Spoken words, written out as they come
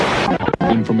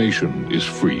information is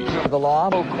free. The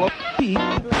law.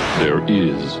 There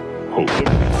is hope.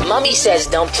 Mommy says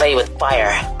don't play with fire.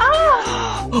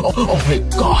 Oh my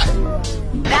God.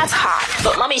 That's hot.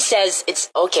 But Mommy says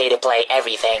it's okay to play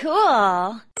everything.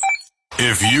 Cool.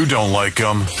 If you don't like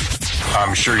them,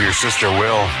 I'm sure your sister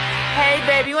will. Hey,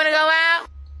 babe, you want to go out?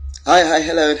 Hi,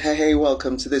 hello, and hey,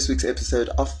 welcome to this week's episode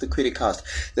of the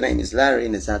Kwirirayi. The name is Larry,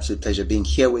 and it's an absolute pleasure being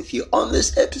here with you on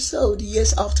this episode.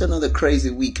 Yes, after another crazy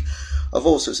week of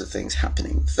all sorts of things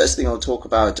happening. First thing I'll talk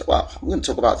about, well, I'm going to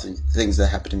talk about things that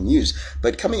happen in news,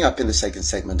 but coming up in the second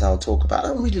segment, I'll talk about, I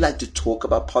don't really like to talk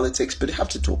about politics, but I have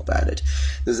to talk about it.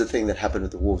 There's a thing that happened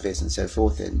with the war vets and so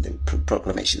forth, and the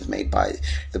proclamations made by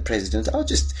the president. I'll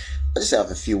just have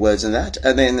a few words on that,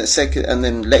 and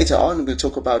then later on we'll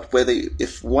talk about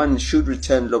if one should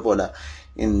return lobola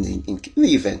in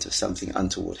the event of something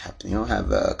untoward happening. I'll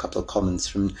have a couple of comments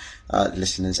from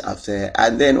listeners out there,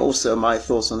 and then also my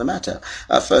thoughts on the matter.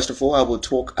 First of all, I will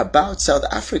talk about South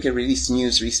Africa. Released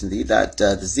news recently that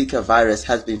the Zika virus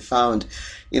has been found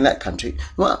in that country.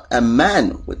 Well, a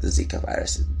man with the Zika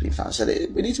virus has been found. So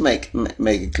we need to make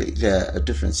a clear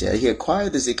difference here. He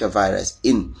acquired the Zika virus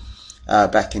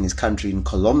back in his country in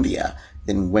Colombia,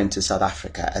 then went to South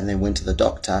Africa, and then went to the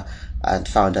doctor and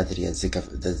found out that he had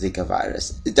the Zika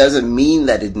virus. It doesn't mean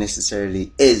that it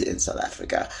necessarily is in South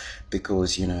Africa,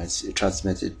 because it's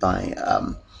transmitted by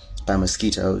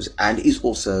mosquitoes, and is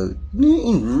also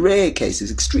in rare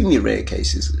cases, extremely rare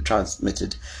cases,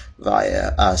 transmitted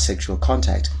via sexual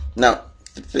contact. Now,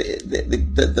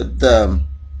 the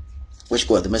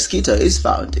mosquito is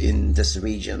found in this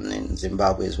region in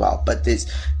Zimbabwe as well, but there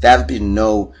have been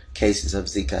no cases of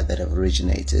Zika that have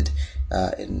originated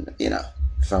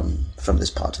from this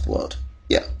part of the world.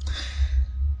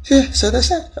 Yeah, so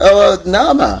that's it.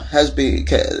 Nama has been.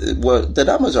 The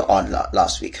Namas are on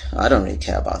last week. I don't really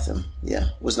care about them. Yeah,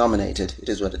 was nominated. It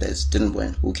is what it is. Didn't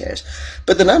win. Who cares?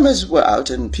 But the Namas were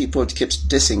out, and people kept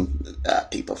dissing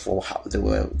people for how they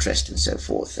were dressed and so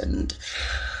forth. And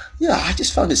yeah, I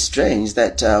just found it strange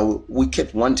that we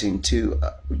kept wanting to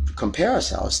compare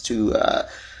ourselves to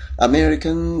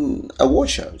American award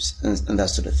shows and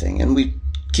that sort of thing. And we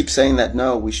keep saying that,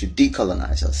 no, we should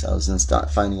decolonize ourselves and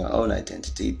start finding our own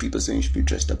identity. People saying you should be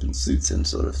dressed up in suits and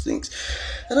sort of things.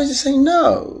 And I just say,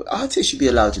 no, artists should be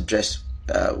allowed to dress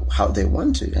how they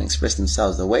want to and express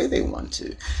themselves the way they want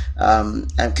to. And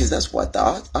because that's what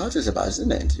the art is about,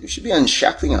 isn't it? We should be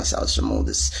unshackling ourselves from all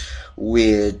this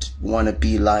weird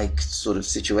wanna-be-like sort of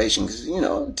situation, because,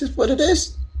 just what it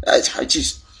is. I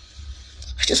just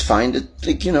find it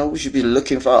like, we should be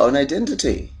looking for our own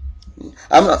identity.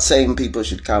 I'm not saying people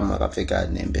should come up with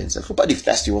God name and so forth, but if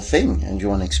that's your thing and you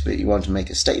want to make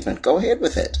a statement, go ahead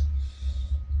with it.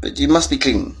 But you must be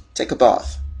clean. Take a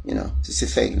bath. It's your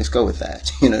thing. Let's go with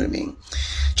that. You know what I mean?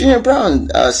 Junior Brown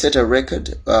set a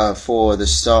record for the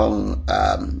song.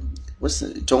 What's the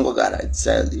Jongo Gara?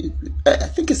 I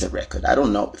think it's a record. I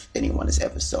don't know if anyone has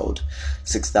ever sold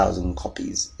 6,000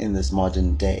 copies in this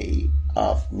modern day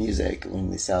of music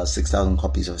when they sell 6,000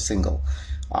 copies of a single.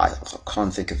 I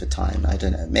can't think of a time. I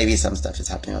don't know. Maybe some stuff is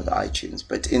happening on the iTunes,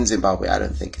 but in Zimbabwe, I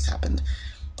don't think it's happened.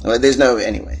 Well, there's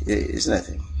it's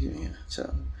nothing.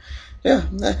 So, yeah.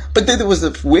 But then there was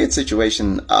a weird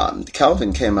situation.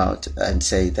 Calvin came out and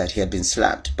said that he had been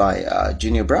slapped by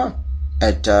Junior Brown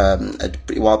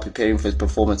while preparing for his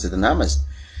performance at the Namas.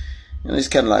 And it's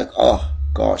kind of like, oh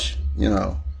gosh,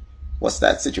 what's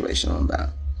that situation all about?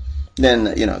 Then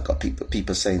got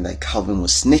people saying that Calvin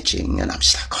was snitching, and I'm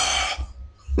just like, oh.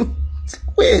 It's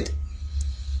weird.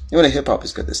 Hip hop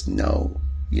has got this no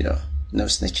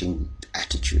snitching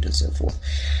attitude and so forth.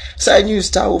 Sad news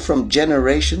towel from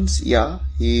Generations. Yeah,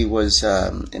 he was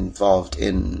involved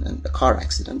in a car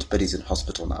accident, but he's in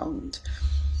hospital now. And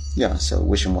yeah, so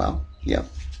wish him well. Yeah.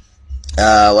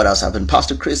 What else happened?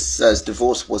 Pastor Chris's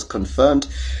divorce was confirmed.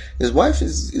 His wife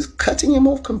is cutting him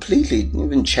off completely,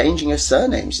 even changing her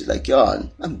surname. She's like, yeah,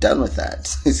 I'm done with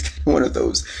that. It's kind of one of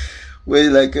those where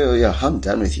you're like, oh yeah, I'm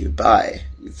done with you. Bye.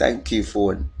 Thank you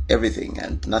for everything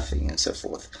and nothing and so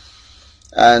forth.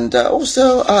 And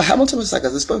also, Hamilton was like, I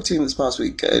spoke to him this past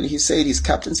week, and he said his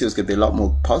captaincy was going to be a lot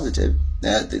more positive.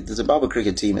 The Zimbabwe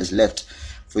cricket team has left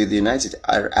for the United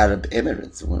Arab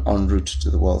Emirates en route to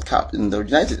the World Cup. In the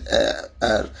United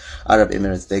Arab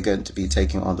Emirates, they're going to be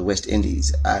taking on the West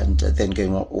Indies and then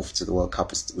going off to the World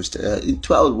Cup, which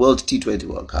 12 World T20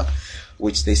 World Cup,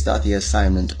 which they start the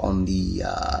assignment on the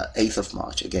 8th of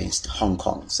March against Hong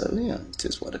Kong. So, yeah, it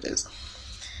is what it is.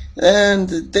 And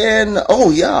then,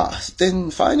 then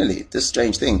finally, this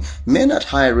strange thing. Men at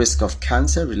higher risk of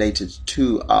cancer related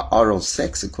to oral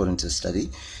sex, according to a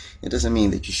study. It doesn't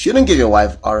mean that you shouldn't give your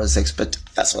wife oral sex, but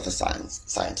that's what the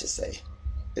scientists say.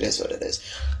 It is what it is.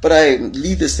 But I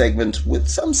leave this segment with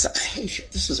some.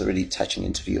 This was a really touching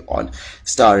interview on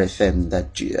Star FM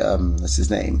that what's his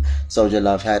name, Jah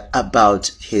Love had about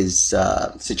his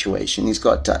situation. He's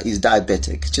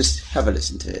diabetic. Just have a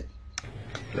listen to it.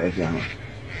 Life young.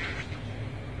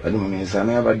 But when I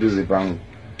never do the bang,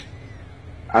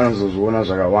 I don't know what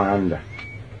I want under.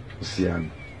 See,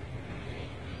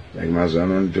 like my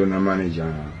son, to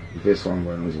manager, the first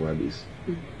one was what is.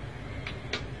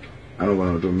 I don't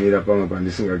want to meet up on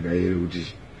this single guy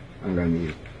which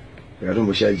Angami. I don't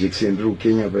wish I Jackson through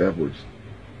Kenya airport.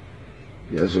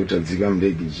 Yes, what a Zika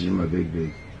big gym a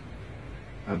big.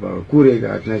 About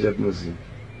Kurega at Najat Nosi.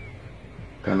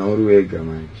 Can all wake a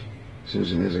man.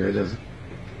 Since in his writers,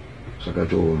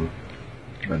 Sakato.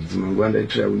 But Zimangwanda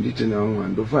traveled it now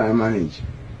and do fire manage.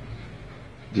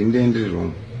 Didn't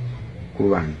wrong.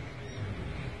 Kuvan.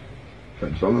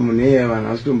 But from Munea and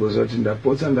Astumbo in the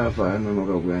ports and the fire, no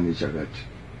more Granny Chagat.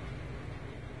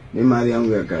 Ni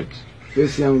Mariam cat.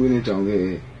 Face young winnie tongue,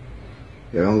 the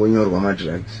young winner of my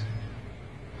tracks.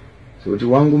 So to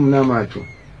Wangum Namato,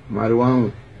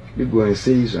 Mariwang, the going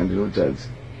says and no tells.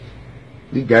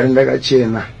 The garden like a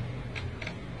chain.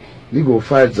 The go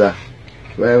father,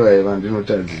 wherever I no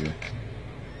tells you.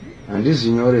 And this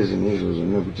signores in his was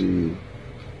nobody.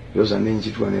 Those an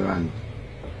inch 21.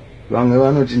 Long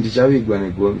ever not in the Chavi when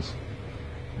it goes.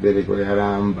 Very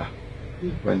Koyaramba.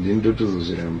 When the into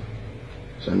the Ram.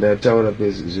 So that tower of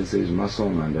place just says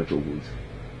Mason and that good.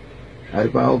 I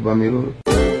power Bamiro.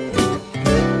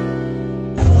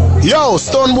 Yo,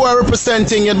 Stone Boy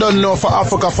representing, you don't know, for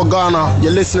Africa, for Ghana.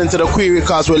 You're listening to the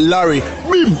Kwirirayi with Larry.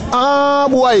 Bim! Ah,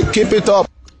 boy, keep it up.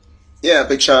 Yeah,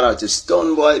 big shout out to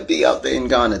Stone Boy B out there in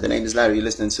Ghana. The name is Larry. You're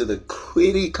listening to the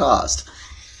Kwirirayi.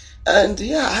 And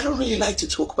yeah, I don't really like to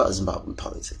talk about Zimbabwean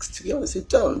politics. To be honest, I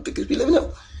don't, because we live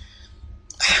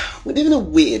in a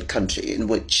weird country in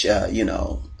which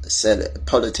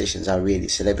politicians are really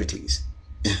celebrities.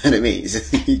 You know what I mean?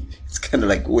 It's kind of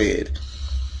like weird.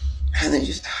 And then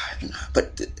I don't know.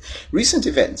 But recent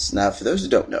events. Now, for those who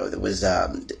don't know,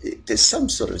 there's some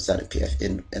sort of Zanu-pf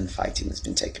in fighting that's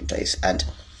been taking place, and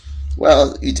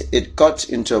well, it got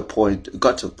to a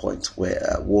point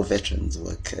where war veterans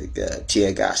were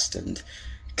tear gassed and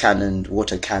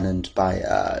water cannoned by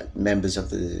members of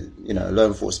the law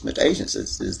enforcement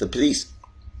agencies, the police.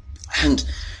 And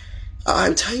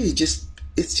I'll tell you,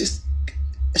 it's just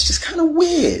kind of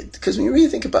weird, because when you really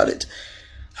think about it,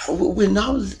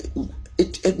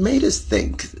 it made us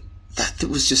think that there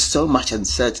was just so much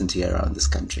uncertainty around this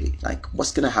country. Like,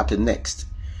 what's going to happen next?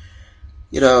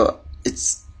 It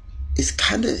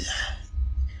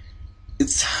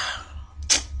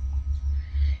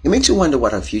makes you wonder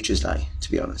what our future's like,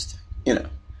 to be honest.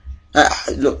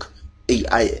 Look,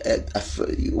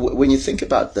 when you think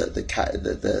about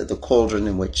the cauldron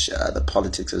in which the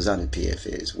politics of Zanu-pf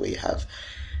is, where you have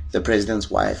the president's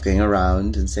wife going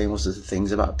around and saying all sorts of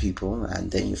things about people,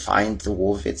 and then you find the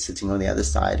war vet sitting on the other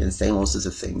side and saying all sorts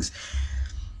of things,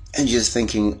 and you're just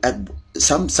thinking,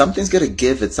 something's going to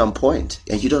give at some point,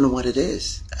 and you don't know what it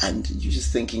is, and you're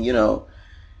just thinking,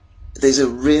 there's a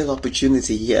real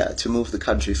opportunity here to move the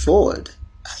country forward,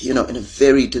 in a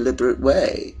very deliberate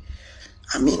way.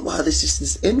 I mean, wow, there's just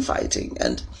this infighting,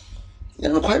 and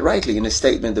quite rightly, in a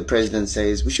statement, the president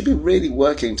says we should be really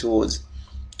working towards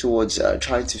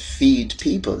trying to feed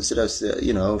people instead of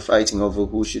fighting over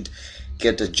who should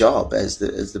get a job as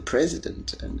the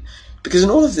president. And because in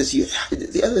all of this,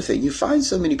 the other thing, you find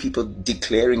so many people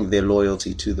declaring their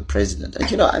loyalty to the president.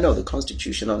 And I know the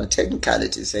Constitution on a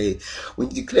technicality say when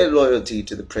you declare loyalty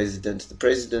to the president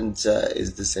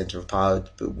is the center of power,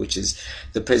 which is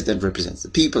the president represents the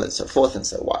people and so forth and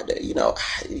so on.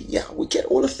 Yeah, we get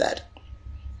all of that.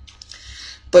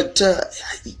 But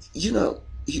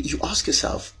you ask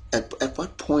yourself, at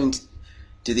what point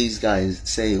do these guys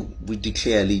say we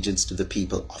declare allegiance to the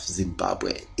people of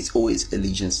Zimbabwe? It's always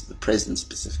allegiance to the president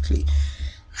specifically.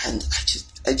 And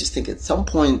I just think at some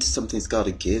point something's got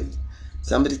to give.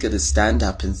 Somebody's got to stand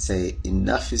up and say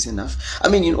enough is enough. I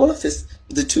mean, in all of this,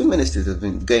 the two ministers have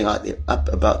been going up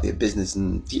about their business,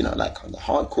 and like on the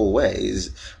hardcore way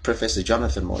is Professor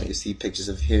Jonathan Moore. You see pictures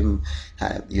of him,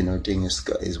 doing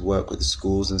his work with the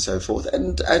schools and so forth,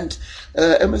 and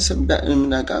Emerson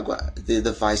Mnangagwa,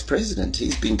 the vice president,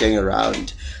 he's been going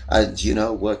around and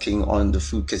working on the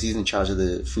food, because he's in charge of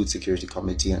the Food Security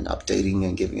Committee, and updating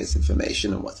and giving us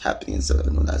information on what's happening and so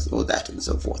on, all that and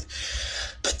so forth.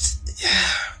 But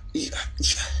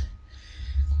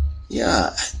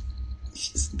yeah,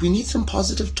 we need some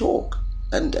positive talk,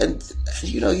 and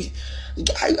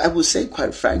I will say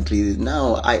quite frankly,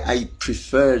 now I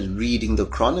prefer reading the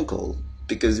Chronicle,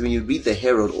 because when you read the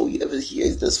Herald, all you ever hear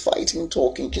is this fighting,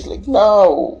 talking, just like,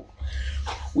 no.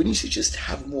 We need to just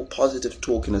have more positive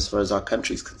talking as far as our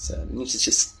country is concerned. We need to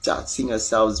just start seeing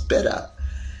ourselves better.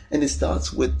 And it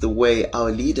starts with the way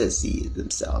our leaders see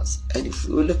themselves. And if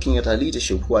we're looking at our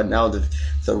leadership, who are now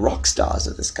the rock stars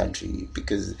of this country,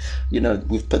 because,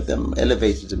 we've put them,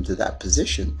 elevated them to that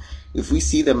position. If we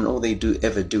see them and all they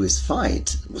ever do is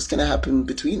fight, what's going to happen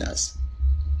between us?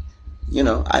 I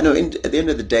know at the end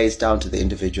of the day, it's down to the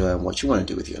individual and what you want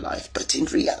to do with your life. But in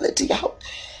reality, how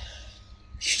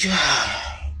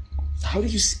do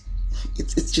you see?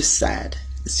 It's just sad.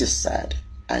 It's just sad.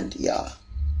 And yeah.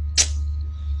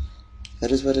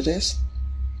 That is what it is.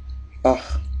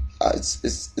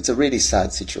 It's a really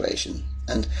sad situation,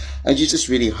 and you just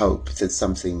really hope that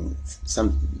some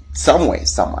way,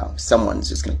 somehow, someone's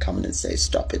just going to come in and say,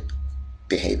 "Stop it,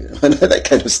 behave." That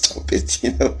kind of stop it,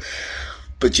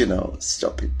 But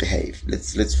stop it, behave.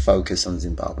 Let's focus on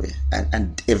Zimbabwe,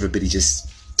 and everybody just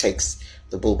takes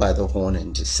the bull by the horn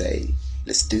and just say,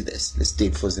 "Let's do this. Let's do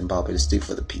it for Zimbabwe. Let's do it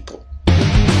for the people."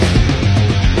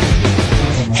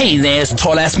 Hey there, it's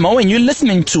Tall Ass Mo, and you're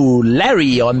listening to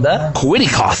Larry on the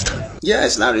Kwirirayi.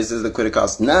 Yes, Larry, this is the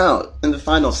Kwirirayi. Now, in the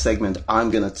final segment, I'm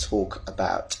going to talk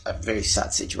about a very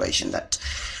sad situation that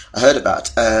I heard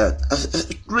about. A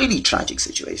really tragic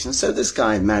situation. So this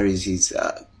guy marries his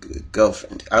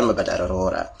girlfriend,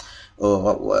 lobola,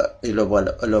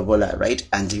 right?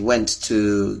 And he went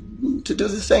to do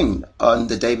the thing on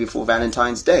the day before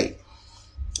Valentine's Day.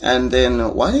 And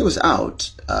then while he was out,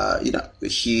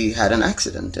 he had an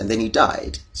accident and then he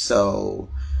died. So,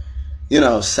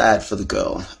 sad for the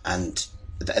girl. And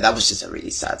that was just a really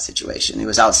sad situation. He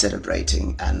was out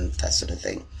celebrating and that sort of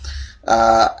thing.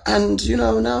 And,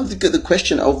 now the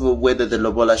question over whether the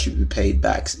lobola should be paid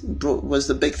back was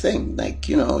the big thing. Like,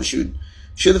 should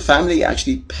the family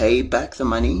actually pay back the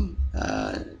money?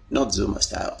 Not Zuma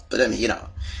style, but I mean,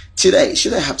 today,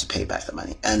 should they have to pay back the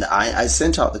money? And I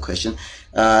sent out the question,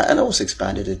 and I also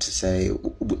expanded it to say,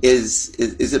 is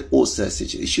it also a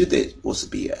situation, should there also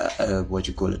be a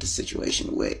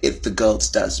situation where if the girl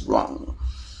does wrong,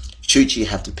 should she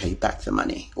have to pay back the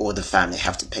money, or the family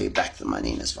have to pay back the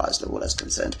money as far as the law is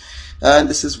concerned? And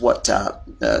this is what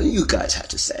you guys had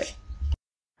to say.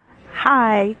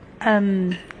 Hi.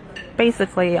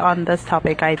 Basically, on this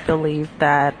topic, I believe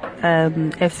that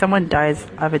if someone dies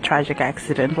of a tragic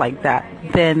accident like that,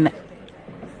 then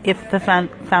if the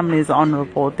family is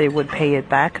honorable, they would pay it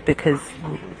back, because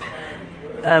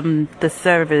the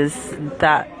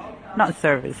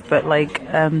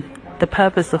the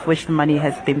purpose of which the money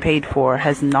has been paid for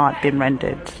has not been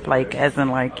rendered. As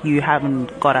in, you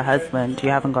haven't got a husband, you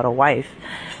haven't got a wife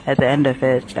at the end of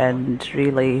it, and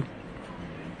really,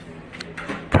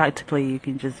 practically, you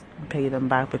can just pay them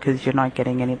back because you're not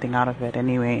getting anything out of it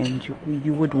anyway, and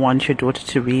you would want your daughter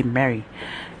to remarry,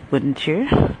 wouldn't you,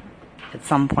 at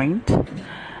some point?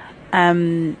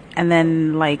 And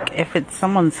then, if it's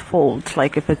someone's fault,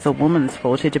 if it's a woman's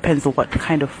fault, it depends on what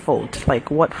kind of fault.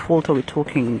 What fault are we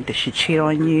talking? Did she cheat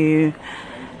on you?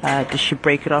 Did she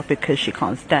break it off because she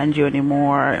can't stand you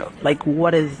anymore?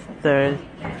 What is the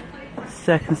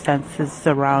circumstances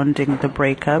surrounding the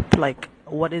breakup?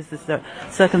 What is the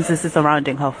circumstances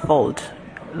surrounding her fault?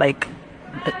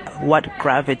 What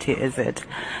gravity is it?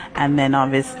 And then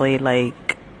obviously,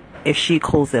 if she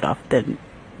calls it off, then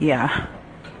yeah,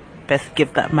 best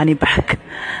give that money back,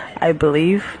 I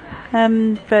believe.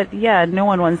 But yeah, no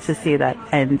one wants to see that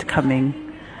end coming.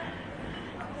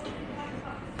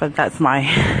 But that's my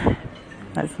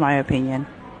opinion.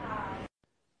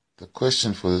 The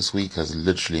question for this week has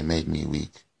literally made me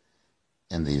weak.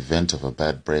 In the event of a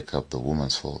bad breakup, the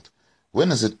woman's fault.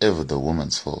 When is it ever the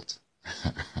woman's fault?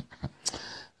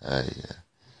 Yeah.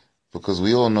 Because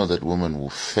we all know that women will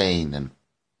feign and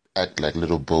act like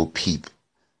little Bo Peep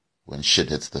when shit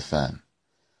hits the fan.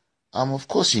 Of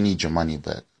course you need your money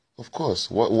back. Of course.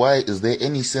 Why is there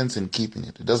any sense in keeping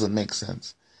it? It doesn't make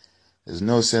sense. There's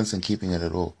no sense in keeping it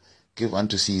at all. Give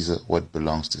unto Caesar what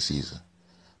belongs to Caesar.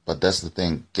 But that's the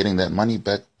thing. Getting that money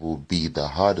back will be the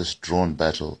hardest drawn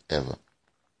battle ever.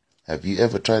 Have you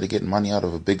ever tried to get money out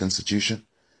of a big institution?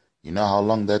 You know how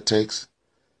long that takes?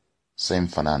 Same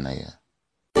fanana here.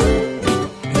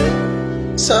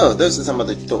 So, those are some of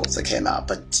the thoughts that came out,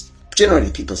 but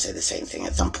generally people say the same thing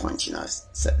at some point,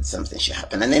 something should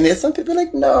happen. And then there's some people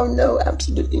no,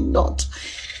 absolutely not.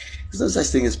 There's no such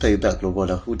thing as payback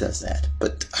lobola. Who does that?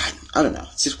 But I don't know.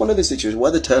 It's just one of those situations. What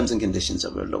are the terms and conditions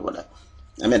of a lobola?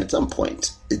 I mean, at some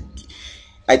point,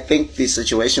 I think the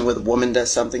situation where the woman does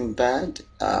something bad,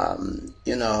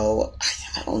 you know,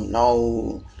 I don't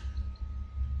know.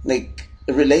 Like,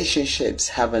 relationships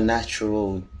have a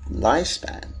natural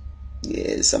lifespan.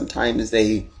 Yeah, sometimes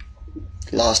they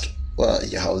last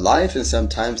your whole life, and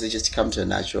sometimes they just come to a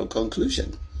natural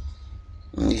conclusion.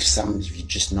 If you're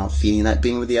just not feeling like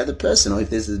being with the other person, or if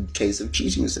there's a case of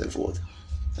cheating and so forth.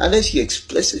 Unless you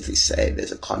explicitly say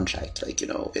there's a contract, like, you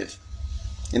know, if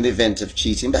in the event of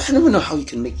cheating, but I don't know how you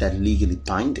can make that legally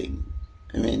binding.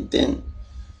 I mean, then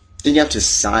you have to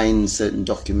sign certain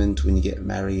document when you get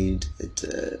married.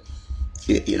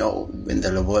 You know, when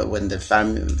the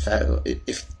family,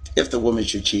 if the woman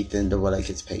should cheat, then the lobola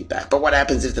gets paid back. But what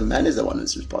happens if the man is the one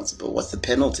who's responsible? What's the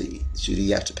penalty? Should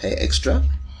he have to pay extra?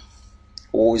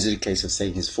 Or is it a case of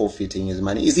saying he's forfeiting his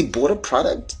money? Is he bought a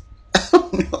product? I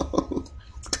don't know.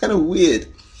 It's kind of weird.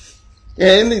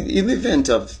 Yeah, in the event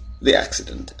of the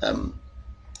accident,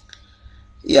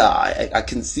 I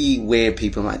can see where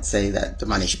people might say that the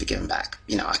money should be given back.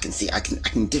 You know, I can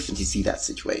definitely see that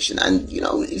situation. And, you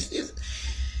know, if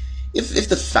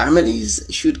the families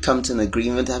should come to an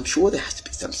agreement, I'm sure there has to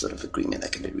be some sort of agreement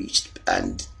that can be reached.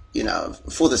 And, you know,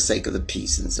 for the sake of the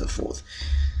peace and so forth.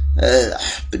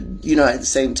 But, you know, at the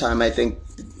same time, I think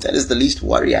that is the least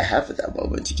worry I have at that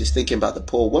moment. You're just thinking about the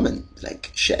poor woman. Like,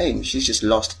 shame. She's just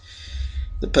lost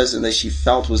the person that she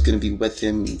felt was going to be with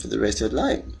him for the rest of her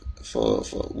life, for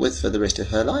the rest of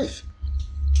her life.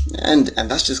 And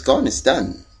that's just gone. It's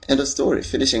done. End of story.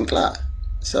 Finishing clear.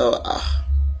 So,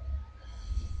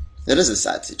 it is a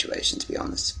sad situation, to be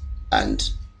honest. And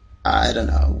I don't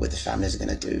know what the families are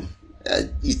going to do.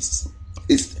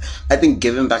 I think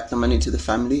giving back the money to the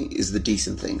family is the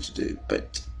decent thing to do.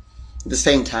 But at the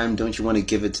same time, don't you want to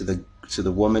give it to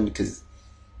the woman? Because,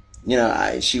 you know,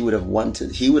 he would have wanted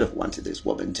this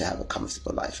woman to have a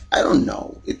comfortable life. I don't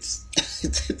know. It's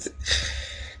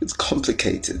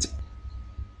complicated.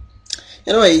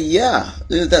 Anyway, yeah,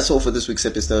 that's all for this week's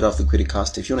episode of the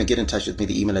Kwiricast. If you want to get in touch with me,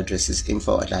 the email address is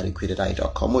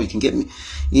info@kwirirayi.com, or you can get me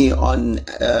on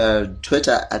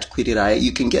Twitter @Kwirirayi.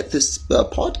 You can get this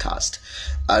podcast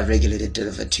regularly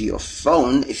delivered to your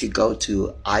phone if you go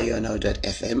to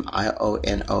iono.fm,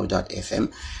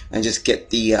 iono.fm, and just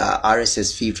get the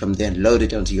RSS feed from there and load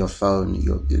it onto your phone,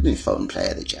 your phone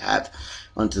player that you have,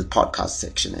 onto the podcast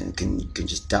section, and you can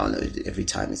just download it every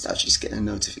time it's out. You just get a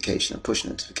notification, a push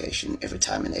notification every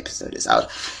time an episode is out.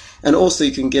 And also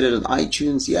you can get it on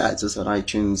iTunes. Yeah, it's also on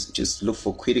iTunes. Just look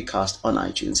for Kwiricast on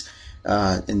iTunes,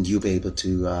 and you'll be able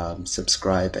to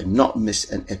subscribe and not miss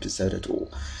an episode at all.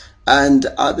 And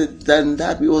other than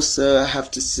that, we also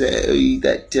have to say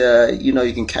that you know,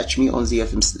 you can catch me on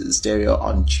ZFM Stereo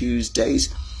on Tuesdays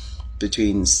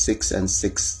between 6 and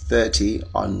 6:30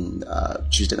 on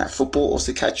Tuesday Night Football.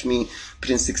 Also catch me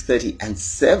between 6:30 and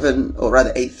 7, or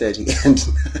rather 8:30 and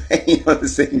 9 on the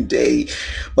same day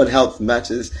on Health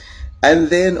Matters.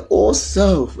 And then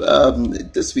also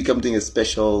this week I'm doing a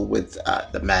special with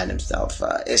the man himself,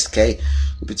 SK.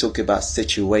 We'll be talking about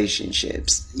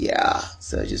situationships. Yeah,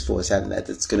 so just for having that,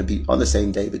 it's going to be on the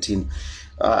same day between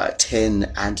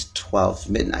 10 and 12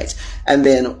 midnight. And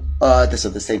then this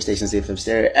is the same station, ZFM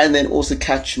Stereo. And then also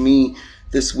catch me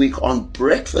this week on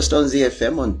Breakfast on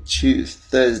ZFM on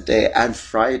Thursday and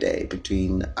Friday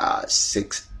between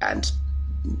 6 and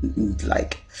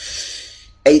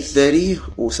 8:30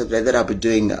 or something like that. I'll be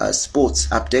doing sports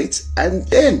updates. And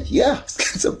then, yeah,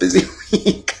 it's a busy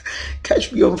week.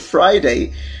 Catch me on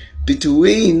Friday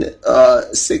between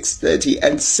 6:30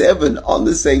 and 7 on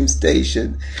the same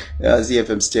station,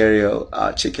 ZFM Stereo.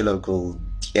 Check your local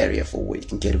area for where you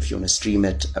can get it if you want to stream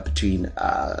it between,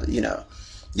 you know,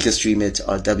 you can stream it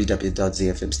on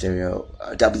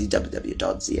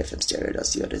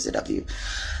www.zfmstereo.co.zw.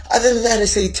 Other than that, I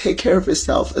say take care of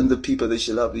yourself and the people that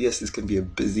you love. Yes, this can be a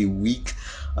busy week.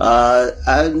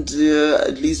 And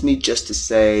it leaves me just to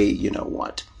say, you know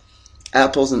what?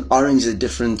 Apples and oranges are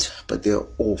different, but they're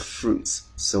all fruits.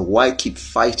 So why keep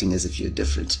fighting as if you're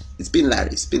different? It's been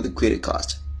Larry. It's been the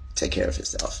Kwiricast. Take care of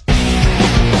yourself.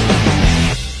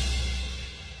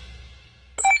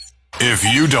 If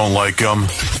you don't like them,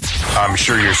 I'm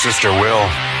sure your sister will.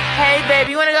 Hey,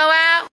 baby, you want to go out?